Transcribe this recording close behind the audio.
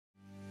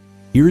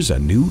Here's a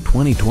new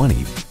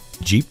 2020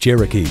 Jeep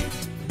Cherokee.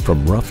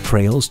 From rough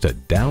trails to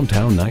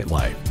downtown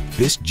nightlife,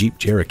 this Jeep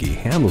Cherokee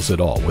handles it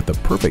all with the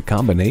perfect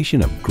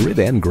combination of grit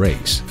and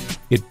grace.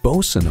 It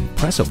boasts an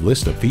impressive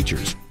list of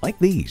features like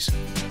these: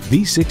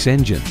 V6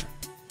 engine,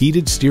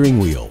 heated steering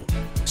wheel,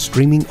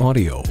 streaming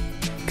audio,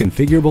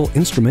 configurable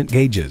instrument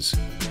gauges,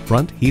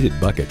 front heated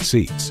bucket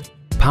seats,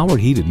 power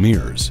heated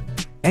mirrors,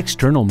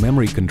 external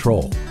memory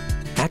control,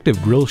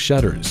 active grille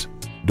shutters,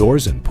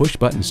 doors and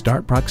push-button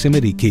start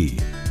proximity key,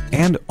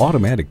 and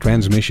automatic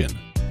transmission.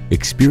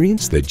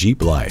 Experience the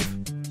Jeep life.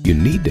 You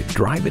need to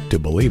drive it to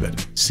believe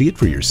it. See it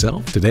for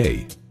yourself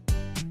today.